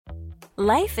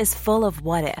Life is full of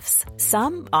what-ifs.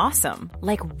 Some awesome,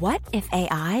 like what if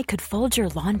AI could fold your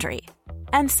laundry?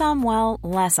 And some, well,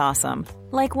 less awesome,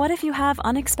 like what if you have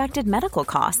unexpected medical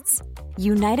costs?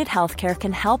 United Healthcare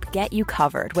can help get you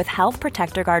covered with Health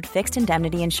Protector Guard fixed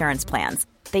indemnity insurance plans.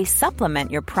 They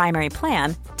supplement your primary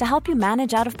plan to help you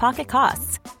manage out-of-pocket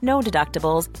costs. No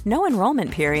deductibles, no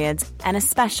enrollment periods, and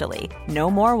especially no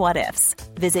more what-ifs.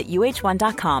 Visit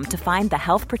uh1.com to find the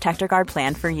Health Protector Guard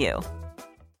plan for you.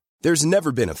 There's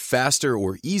never been a faster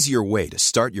or easier way to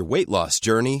start your weight loss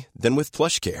journey than with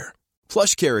PlushCare.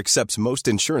 PlushCare accepts most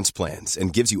insurance plans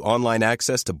and gives you online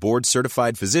access to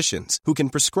board-certified physicians who can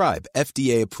prescribe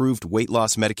FDA-approved weight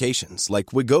loss medications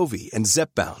like Wegovy and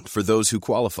Zepbound for those who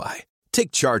qualify.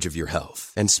 Take charge of your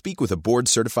health and speak with a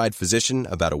board-certified physician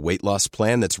about a weight loss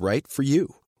plan that's right for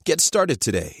you. Get started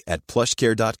today at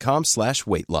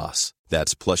plushcare.com/weight loss.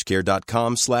 That's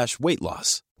plushcare.com/weight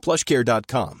loss.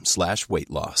 plushcare.com/weight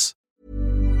loss.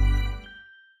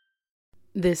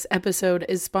 This episode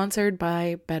is sponsored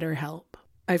by BetterHelp.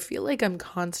 I feel like I'm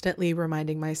constantly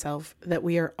reminding myself that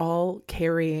we are all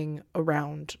carrying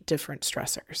around different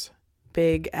stressors,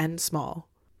 big and small.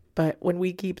 But when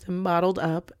we keep them bottled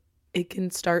up, it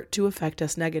can start to affect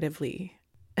us negatively.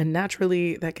 And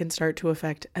naturally, that can start to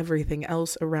affect everything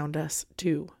else around us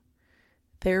too.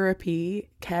 Therapy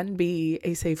can be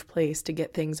a safe place to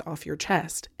get things off your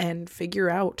chest and figure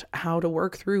out how to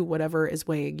work through whatever is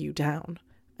weighing you down.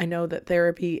 I know that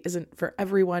therapy isn't for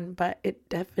everyone, but it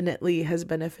definitely has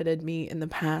benefited me in the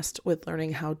past with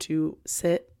learning how to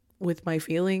sit with my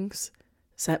feelings,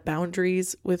 set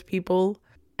boundaries with people,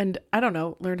 and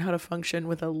learn how to function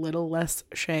with a little less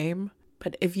shame.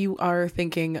 But if you are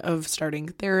thinking of starting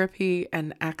therapy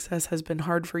and access has been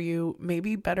hard for you,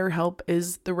 maybe BetterHelp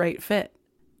is the right fit.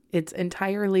 It's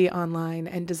entirely online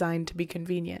and designed to be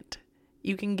convenient.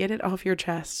 You can get it off your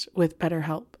chest with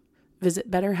BetterHelp. Visit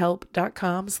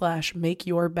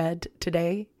betterhelp.com/makeyourbed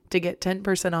today to get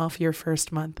 10% off your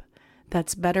first month.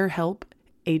 That's BetterHelp,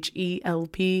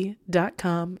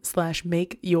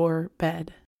 HELP.com/makeyourbed.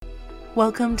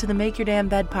 Welcome to the Make Your Damn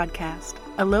Bed podcast,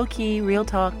 a low-key,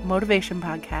 real-talk motivation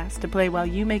podcast to play while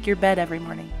you make your bed every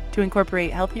morning to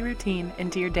incorporate healthy routine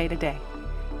into your day-to-day.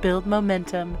 Build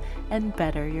momentum, and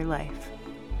better your life.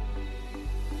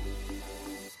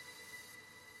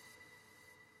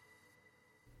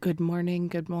 Good morning,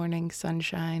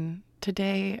 sunshine.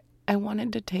 Today, I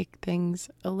wanted to take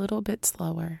things a little bit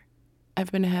slower.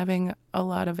 I've been having a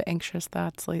lot of anxious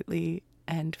thoughts lately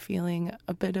and feeling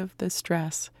a bit of the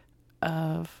stress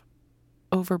of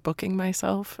overbooking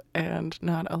myself and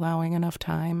not allowing enough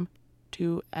time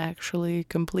to actually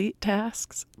complete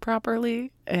tasks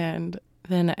properly. And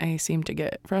then I seem to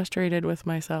get frustrated with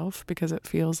myself because it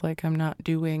feels like I'm not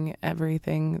doing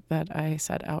everything that I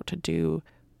set out to do.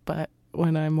 But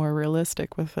when I'm more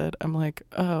realistic with it, I'm like,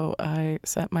 oh, I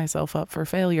set myself up for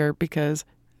failure because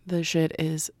the shit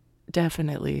is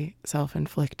definitely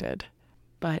self-inflicted.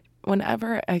 But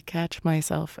whenever I catch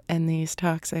myself in these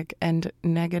toxic and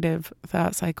negative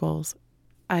thought cycles,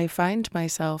 I find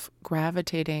myself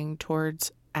gravitating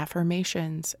towards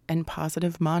affirmations and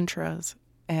positive mantras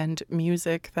and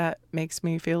music that makes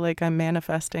me feel like I'm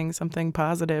manifesting something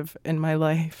positive in my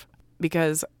life,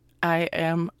 because I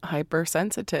am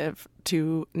hypersensitive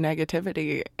to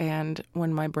negativity, and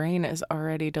when my brain is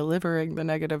already delivering the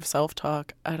negative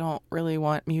self-talk, I don't really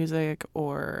want music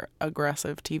or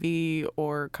aggressive TV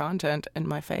or content in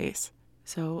my face.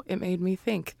 So it made me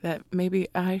think that maybe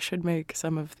I should make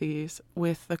some of these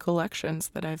with the collections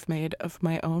that I've made of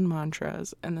my own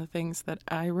mantras and the things that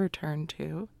I return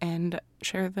to, and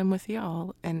share them with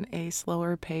y'all in a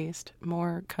slower paced,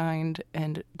 more kind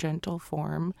and gentle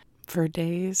form for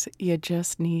days you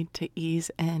just need to ease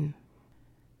in.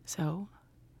 So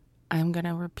I'm going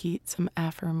to repeat some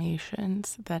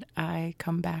affirmations that I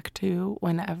come back to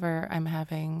whenever I'm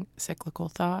having cyclical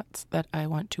thoughts that I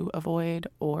want to avoid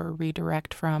or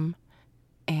redirect from.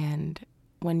 And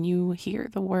when you hear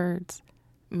the words,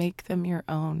 make them your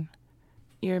own.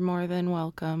 You're more than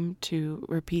welcome to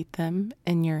repeat them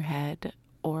in your head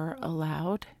or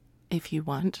aloud if you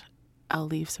want. I'll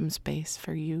leave some space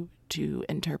for you to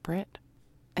interpret.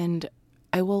 And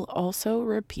I will also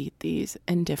repeat these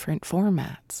in different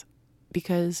formats,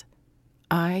 because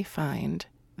I find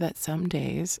that some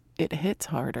days it hits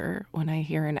harder when I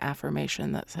hear an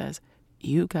affirmation that says,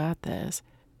 you got this,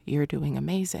 you're doing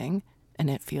amazing, and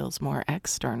it feels more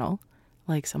external,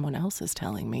 like someone else is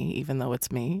telling me, even though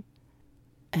it's me.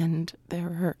 And there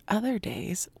are other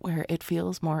days where it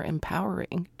feels more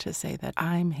empowering to say that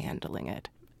I'm handling it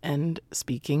and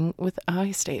speaking with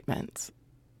I statements.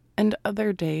 And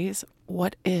other days,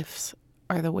 what ifs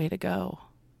are the way to go.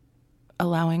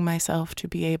 allowing myself to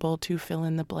be able to fill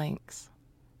in the blanks.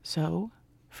 So,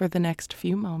 for the next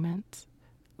few moments,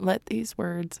 let these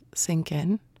words sink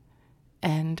in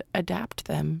and adapt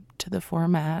them to the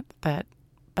format that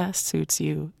best suits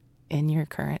you in your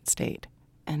current state.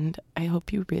 And I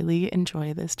hope you really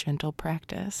enjoy this gentle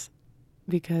practice,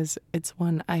 because it's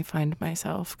one I find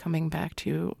myself coming back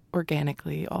to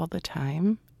organically all the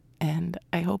time, and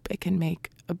I hope it can make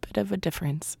a bit of a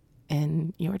difference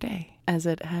in your day, as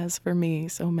it has for me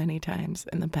so many times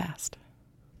in the past.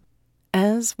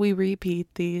 As we repeat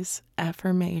these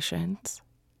affirmations,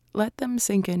 let them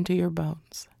sink into your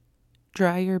bones.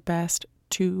 Try your best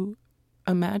to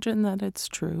imagine that it's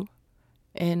true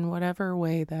in whatever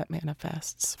way that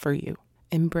manifests for you.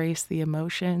 Embrace the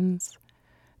emotions,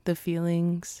 the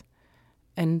feelings,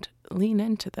 and lean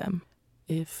into them.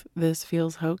 If this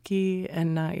feels hokey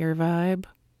and not your vibe,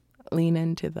 lean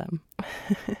into them.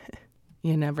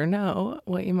 You never know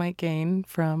what you might gain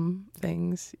from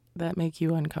things that make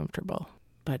you uncomfortable,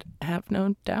 but have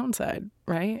no downside,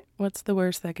 right? What's the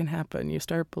worst that can happen? You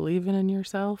start believing in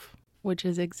yourself, which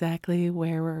is exactly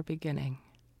where we're beginning.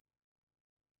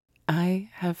 I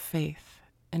have faith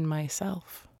in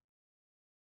myself.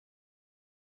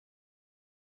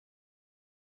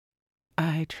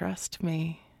 I trust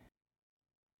me.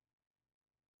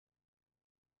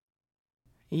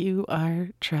 You are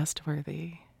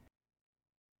trustworthy.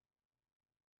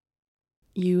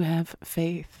 You have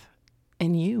faith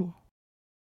in you.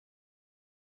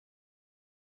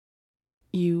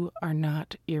 You are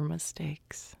not your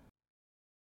mistakes.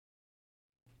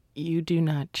 You do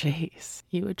not chase,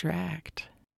 you attract.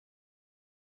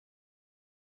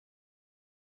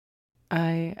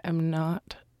 I am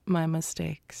not my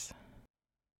mistakes.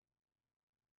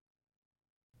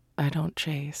 I don't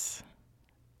chase,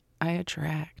 I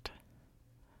attract.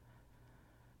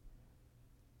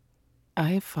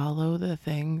 I follow the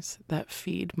things that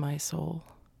feed my soul.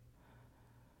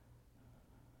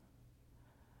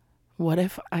 What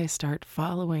if I start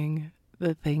following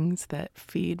the things that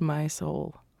feed my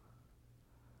soul?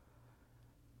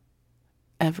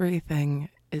 Everything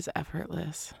is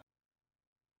effortless.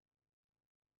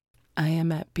 I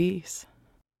am at peace.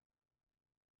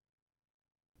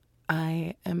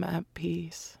 I am at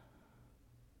peace.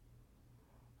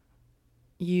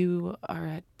 You are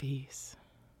at peace.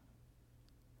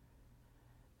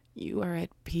 You are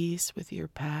at peace with your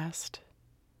past,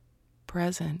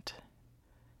 present,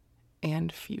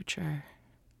 and future.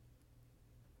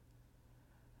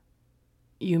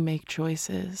 You make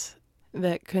choices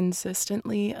that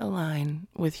consistently align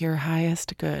with your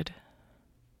highest good.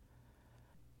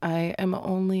 I am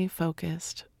only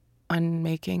focused on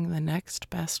making the next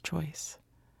best choice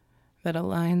that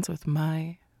aligns with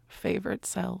my favorite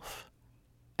self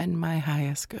and my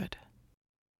highest good.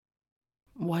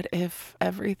 What if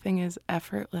everything is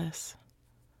effortless?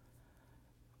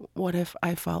 What if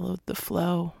I followed the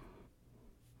flow?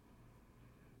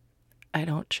 I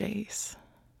don't chase,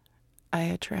 I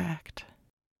attract.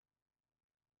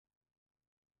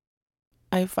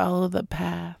 I follow the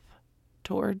path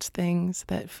towards things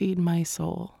that feed my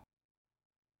soul.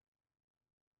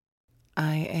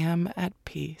 I am at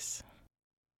peace.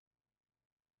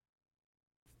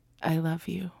 I love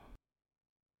you.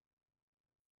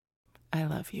 I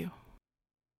love you.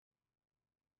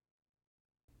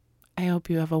 I hope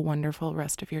you have a wonderful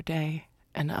rest of your day,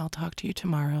 and I'll talk to you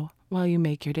tomorrow while you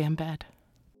make your damn bed.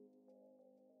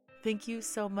 Thank you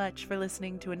so much for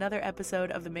listening to another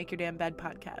episode of the Make Your Damn Bed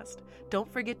podcast.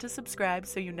 Don't forget to subscribe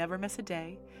so you never miss a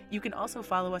day. You can also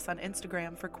follow us on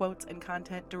Instagram for quotes and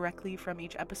content directly from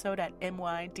each episode at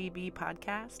MYDB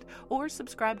Podcast, or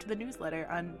subscribe to the newsletter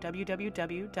on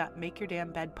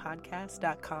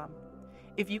www.makeyourdamnbedpodcast.com.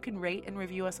 If you can rate and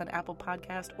review us on Apple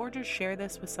Podcast, or just share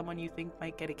this with someone you think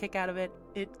might get a kick out of it,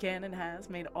 it can and has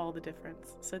made all the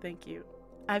difference. So thank you.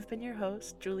 I've been your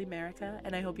host, Julie Merica,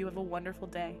 and I hope you have a wonderful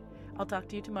day. I'll talk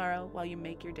to you tomorrow while you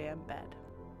make your damn bed.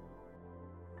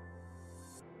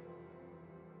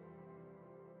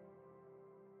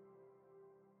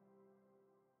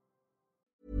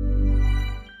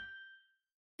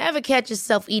 Ever catch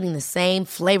yourself eating the same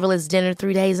flavorless dinner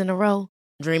 3 days in a row?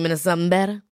 Dreaming of something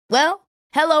better? Well,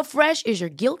 HelloFresh is your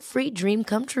guilt-free dream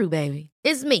come true, baby.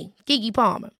 It's me, Keke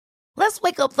Palmer. Let's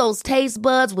wake up those taste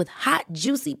buds with hot,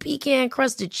 juicy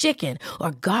pecan-crusted chicken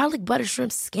or garlic butter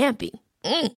shrimp scampi.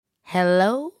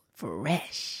 Hello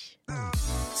Fresh.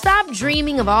 Stop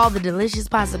dreaming of all the delicious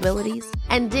possibilities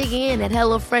and dig in at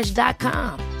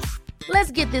HelloFresh.com.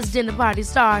 Let's get this dinner party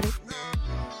started.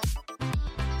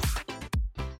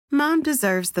 Mom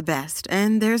deserves the best,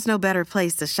 and there's no better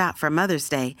place to shop for Mother's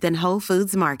Day than Whole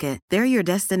Foods Market. They're your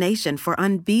destination for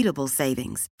unbeatable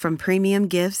savings, from premium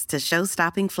gifts to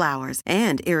show-stopping flowers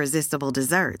and irresistible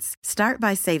desserts. Start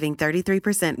by saving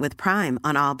 33% with Prime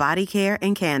on all body care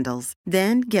and candles.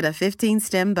 Then get a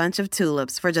 15-stem bunch of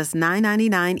tulips for just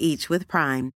 $9.99 each with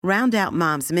Prime. Round out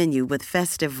Mom's menu with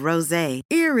festive rosé,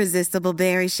 irresistible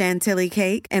berry chantilly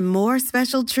cake, and more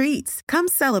special treats. Come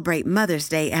celebrate Mother's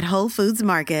Day at Whole Foods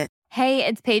Market. Hey,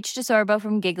 it's Paige DeSorbo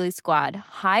from Giggly Squad.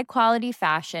 High quality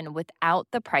fashion without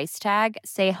the price tag.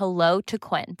 Say hello to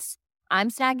Quince. I'm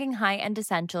snagging high-end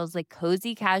essentials like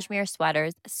cozy cashmere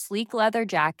sweaters, sleek leather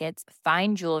jackets,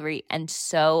 fine jewelry, and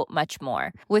so much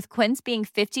more. With Quince being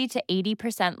 50 to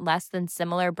 80% less than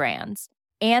similar brands.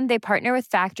 And they partner with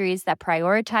factories that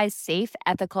prioritize safe,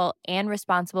 ethical, and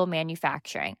responsible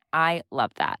manufacturing. I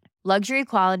love that. Luxury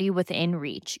quality within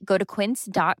reach. Go to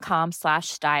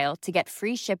quince.com/style to get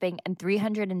free shipping and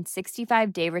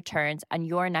 365-day returns on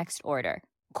your next order.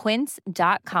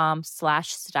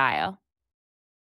 Quince.com/style.